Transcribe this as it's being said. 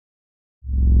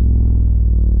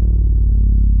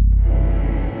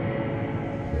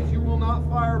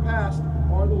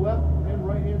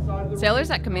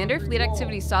Sailors at Commander Fleet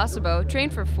Activities Sasebo train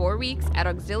for 4 weeks at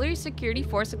Auxiliary Security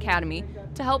Force Academy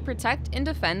to help protect and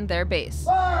defend their base.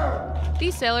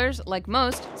 These sailors, like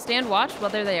most, stand watch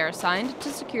whether they are assigned to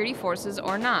security forces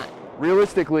or not.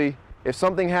 Realistically, if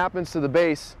something happens to the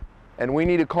base and we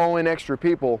need to call in extra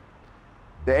people,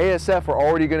 the ASF are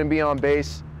already going to be on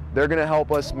base. They're going to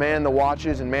help us man the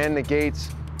watches and man the gates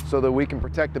so that we can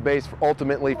protect the base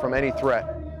ultimately from any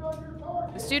threat.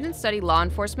 The students study law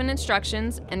enforcement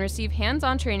instructions and receive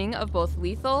hands-on training of both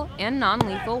lethal and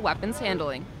non-lethal weapons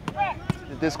handling.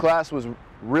 This class was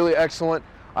really excellent.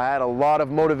 I had a lot of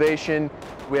motivation.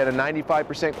 We had a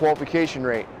 95% qualification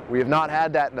rate. We have not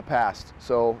had that in the past.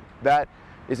 So that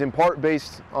is in part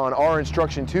based on our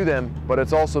instruction to them, but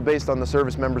it's also based on the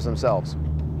service members themselves.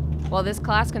 While this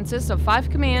class consists of 5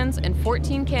 commands and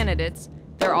 14 candidates,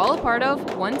 they're all a part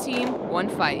of one team, one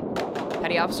fight.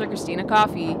 Petty Officer Krystina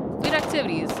Coffey, Fleet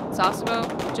Activities,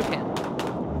 Sasebo, Japan.